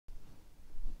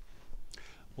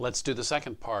Let's do the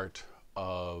second part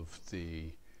of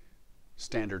the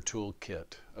standard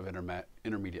toolkit of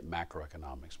intermediate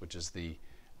macroeconomics, which is the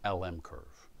LM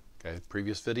curve. Okay,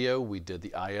 previous video we did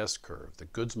the IS curve, the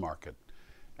goods market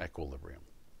equilibrium.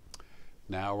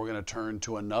 Now we're going to turn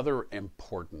to another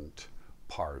important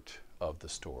part of the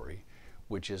story,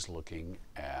 which is looking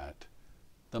at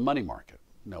the money market.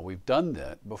 Now we've done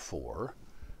that before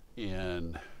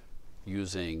in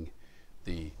using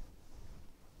the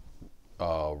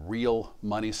real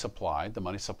money supply, the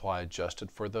money supply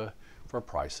adjusted for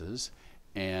prices,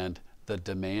 and the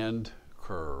demand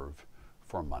curve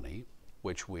for money,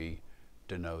 which we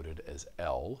denoted as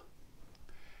L.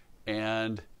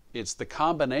 And it's the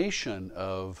combination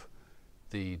of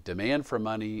the demand for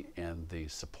money and the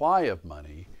supply of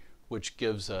money which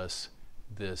gives us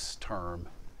this term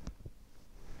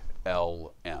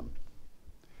LM.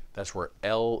 That's where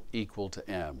L equal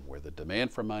to M, where the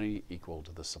demand for money equal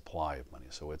to the supply of money.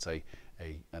 So it's a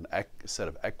set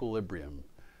of equilibrium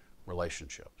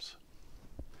relationships.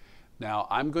 Now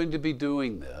I'm going to be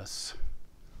doing this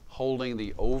holding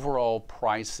the overall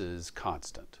prices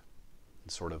constant.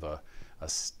 It's sort of a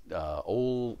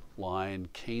old line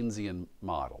Keynesian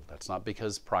model. That's not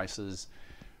because prices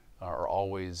are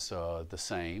always the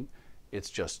same. It's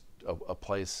just a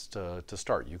place to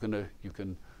start. You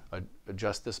can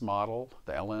adjust this model,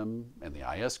 the LM and the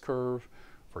IS curve,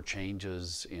 for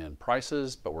changes in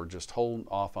prices, but we're just holding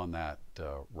off on that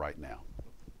right now.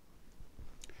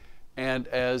 And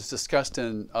as discussed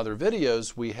in other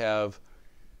videos, we have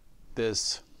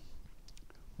this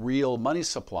real money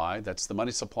supply. That's the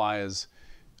money supply is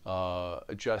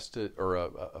adjusted or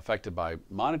affected by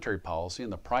monetary policy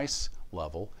and the price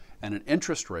level, and an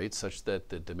interest rate such that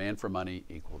the demand for money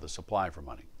equal the supply for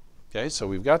money. Okay, so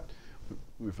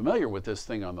we're familiar with this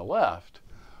thing on the left.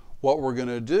 What we're going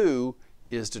to do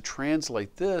is to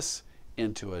translate this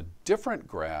into a different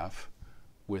graph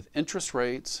with interest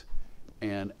rates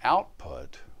and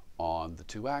output on the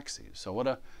two axes. So what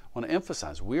I want to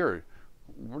emphasize, we're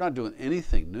not doing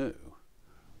anything new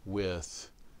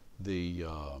with the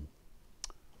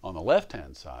on the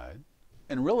left-hand side,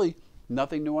 and really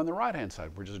nothing new on the right-hand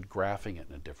side. We're just graphing it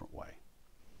in a different way.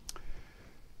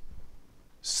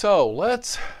 So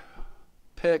let's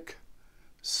pick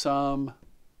some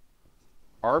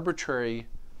arbitrary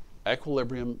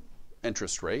equilibrium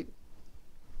interest rate,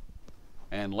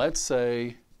 and let's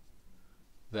say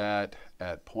that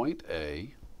at point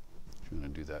A, I'm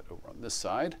going to do that over on this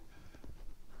side,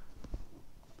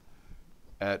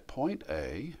 at point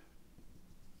A,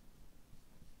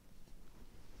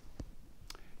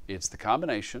 it's the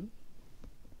combination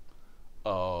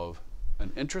of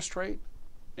an interest rate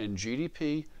and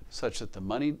GDP such that the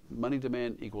money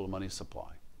demand equal to money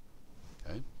supply.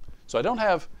 Okay? So I don't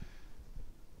have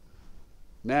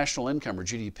national income or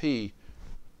GDP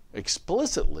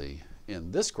explicitly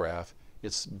in this graph.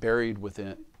 It's buried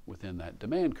within that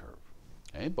demand curve.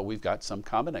 Okay? But we've got some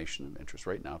combination of interest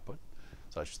rate and output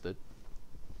such that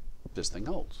this thing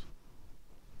holds.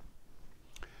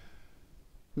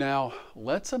 Now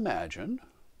let's imagine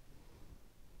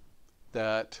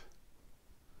that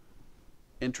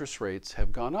interest rates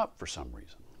have gone up for some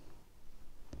reason.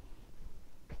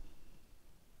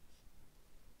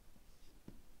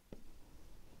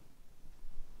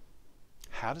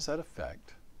 How does that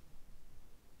affect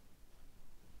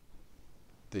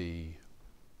the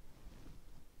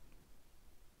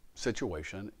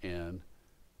situation in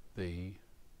the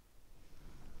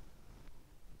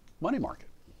money market?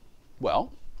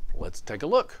 Well, let's take a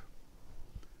look.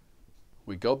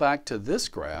 We go back to this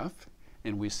graph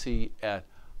and we see at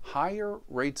higher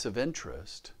rates of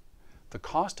interest, the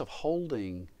cost of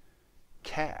holding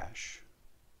cash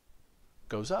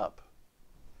goes up.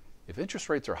 If interest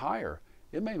rates are higher,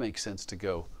 it may make sense to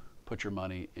go put your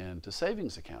money into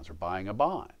savings accounts or buying a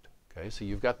bond. Okay, so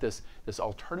you've got this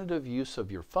alternative use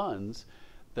of your funds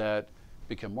that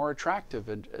become more attractive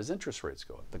as interest rates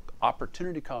go up. The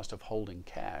opportunity cost of holding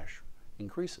cash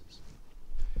increases.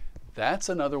 That's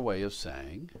another way of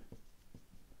saying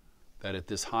that at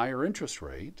this higher interest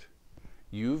rate,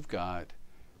 you've got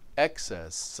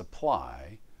excess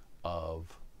supply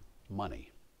of money.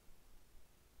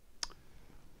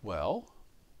 Well,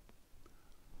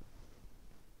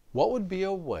 what would be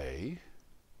a way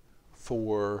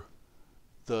for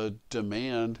the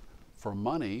demand for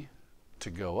money to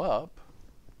go up,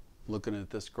 looking at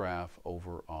this graph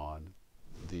over on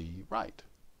the right?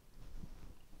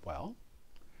 Well,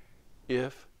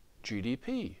 if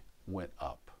GDP went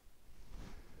up.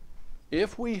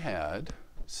 If we had,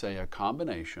 say, a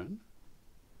combination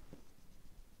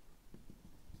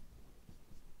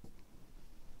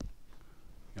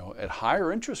at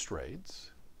higher interest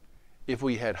rates, if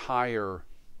we had higher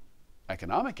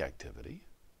economic activity,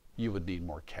 you would need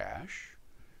more cash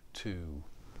to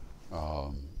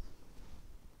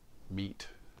meet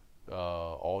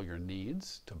all your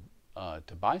needs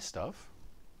to buy stuff.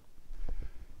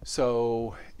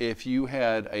 So if you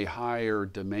had a higher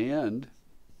demand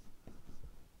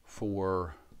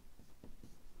for,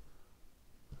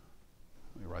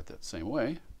 let me write that the same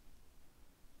way.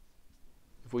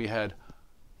 If we had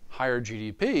higher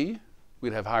GDP,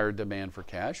 we'd have higher demand for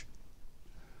cash.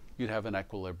 You'd have an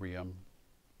equilibrium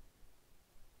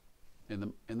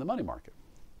in the money market.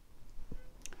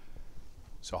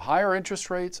 So higher interest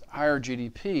rates, higher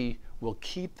GDP will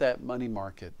keep that money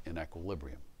market in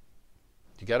equilibrium.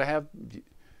 You got to have,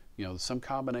 some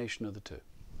combination of the two.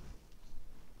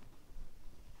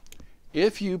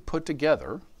 If you put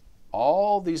together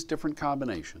all these different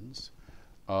combinations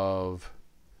of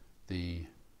the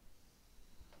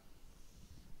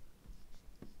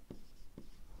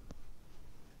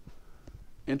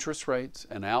interest rates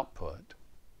and output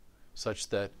such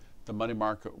that the money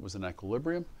market was in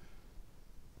equilibrium,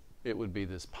 it would be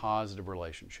this positive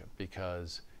relationship,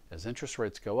 because as interest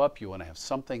rates go up, you want to have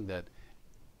something that,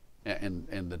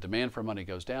 and the demand for money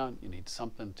goes down, you need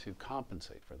something to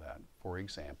compensate for that. For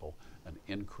example, an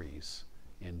increase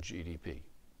in GDP.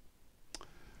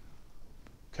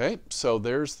 Okay, so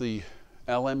there's the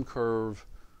LM curve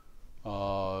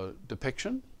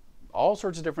depiction. All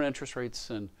sorts of different interest rates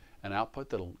and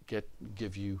output that'll get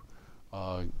you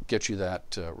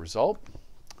that result.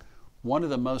 One of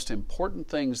the most important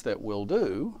things that we'll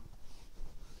do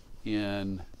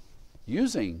in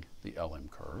using the LM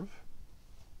curve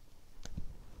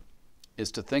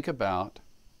is to think about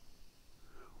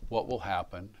what will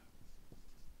happen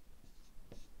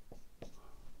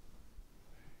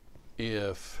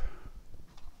if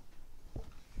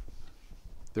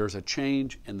there's a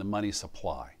change in the money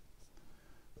supply.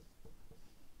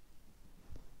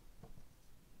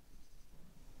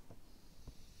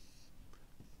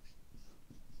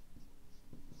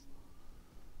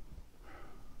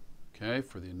 Okay,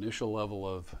 for the initial level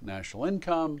of national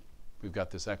income, we've got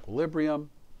this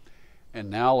equilibrium. And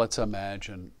now let's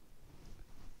imagine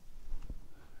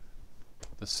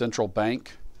the central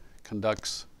bank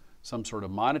conducts some sort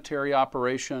of monetary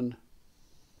operation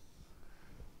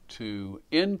to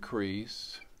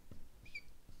increase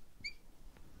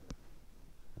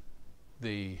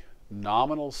the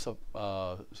nominal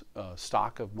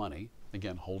stock of money,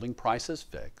 again, holding prices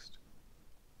fixed,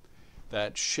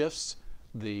 that shifts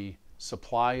the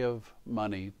supply of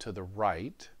money to the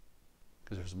right,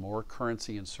 because there's more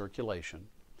currency in circulation.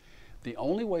 The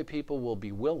only way people will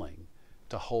be willing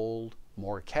to hold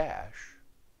more cash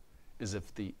is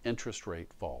if the interest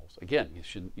rate falls. Again,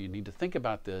 you need to think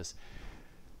about this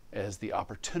as the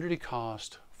opportunity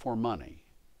cost for money.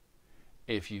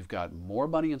 If you've got more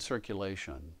money in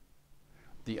circulation,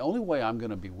 the only way I'm going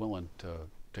to be willing to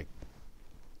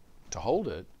hold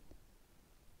it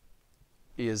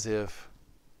is if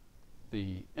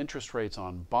the interest rates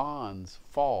on bonds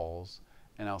falls,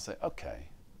 and I'll say, okay,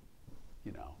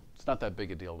 it's not that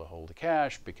big a deal to hold the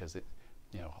cash, because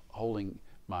holding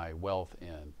my wealth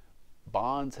in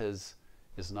bonds is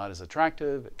not as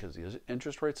attractive because the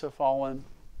interest rates have fallen.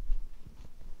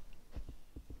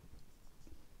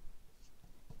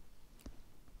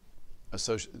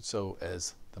 So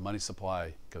as the money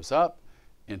supply goes up,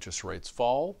 interest rates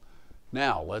fall.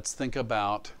 Now let's think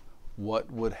about what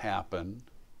would happen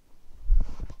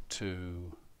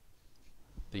to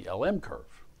the LM curve.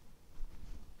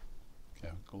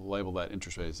 Okay, we'll label that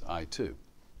interest rate as I2.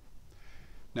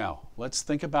 Now let's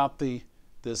think about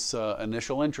this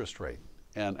initial interest rate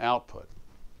and output.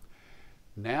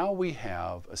 Now we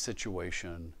have a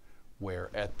situation where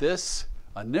at this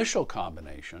initial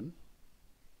combination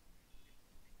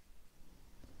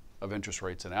of interest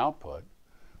rates and output,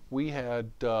 we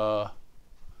had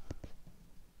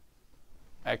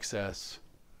excess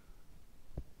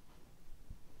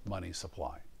money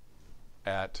supply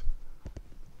at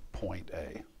point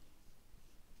A.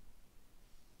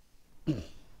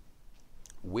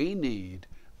 We need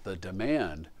the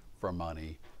demand for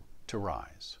money to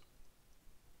rise.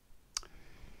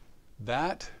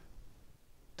 That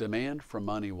demand for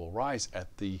money will rise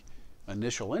at the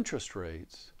initial interest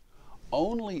rates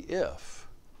only if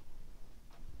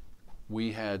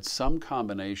we had some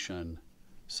combination,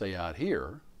 say out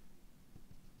here,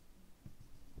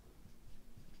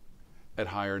 at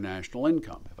higher national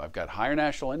income. If I've got higher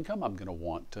national income, I'm going to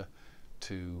want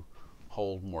to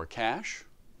hold more cash.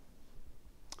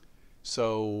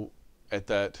 So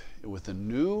with the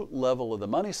new level of the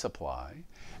money supply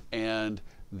and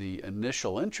the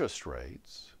initial interest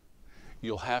rates,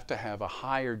 you'll have to have a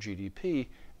higher GDP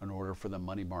in order for the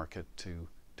money market to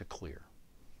clear.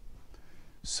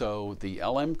 So the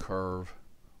LM curve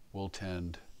will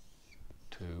tend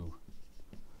to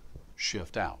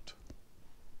shift out.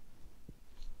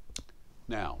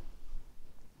 Now,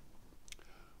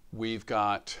 we've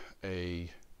got a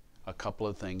couple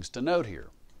of things to note here.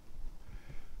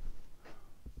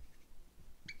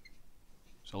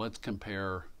 So let's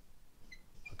compare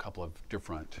a couple of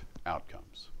different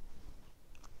outcomes.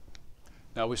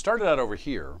 Now, we started out over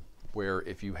here where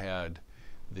if you had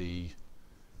the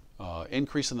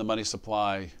increase in the money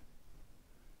supply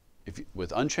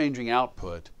with unchanging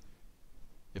output,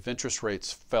 if interest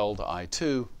rates fell to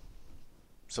I2,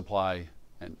 supply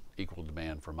and equal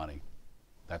demand for money,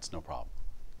 that's no problem.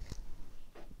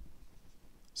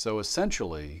 So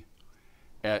essentially,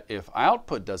 if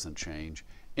output doesn't change,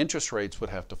 interest rates would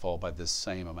have to fall by this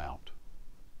same amount.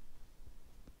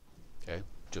 Okay,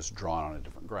 just drawn on a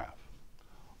different graph.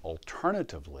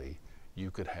 Alternatively,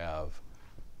 you could have,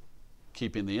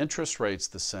 keeping the interest rates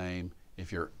the same,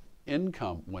 if your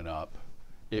income went up,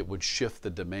 it would shift the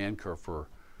demand curve for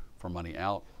money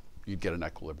out. You'd get an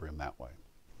equilibrium that way.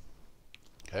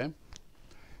 Okay?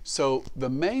 So the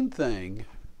main thing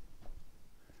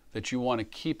that you want to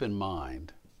keep in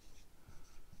mind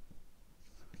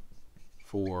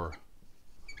for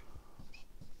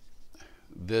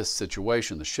this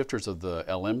situation, the shifters of the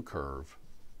LM curve,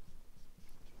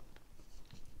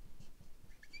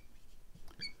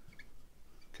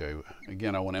 okay,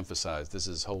 again, I want to emphasize this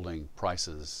is holding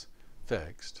prices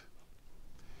fixed,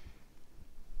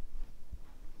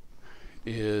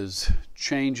 is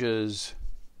changes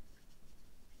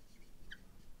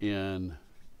in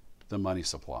the money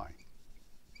supply.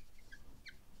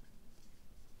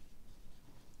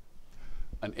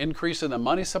 An increase in the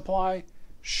money supply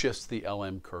shifts the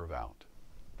LM curve out.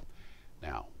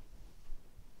 Now,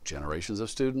 generations of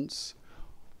students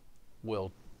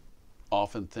will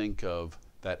often think of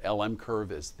that LM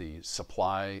curve as the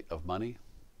supply of money.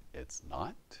 It's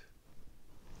not.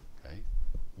 Okay?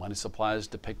 Money supply is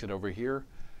depicted over here.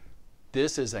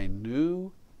 This is a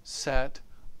new set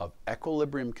of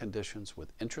equilibrium conditions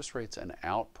with interest rates and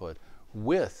output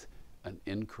with an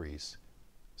increased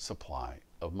supply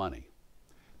of money.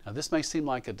 Now, this may seem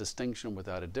like a distinction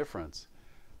without a difference,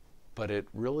 but it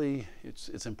really,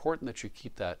 it's important that you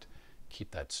keep that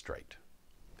straight.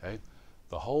 Okay?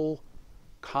 The whole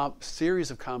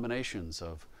series of combinations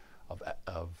of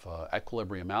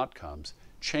equilibrium outcomes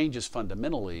changes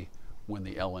fundamentally when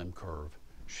the LM curve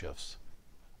shifts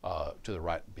to the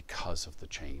right because of the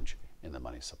change in the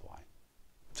money supply.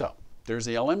 So there's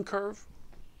the LM curve.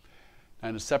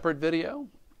 And in a separate video,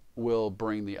 we'll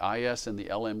bring the IS and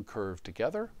the LM curve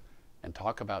together and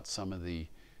talk about some of the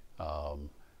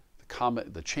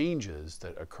changes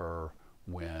that occur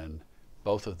when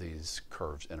both of these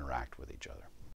curves interact with each other.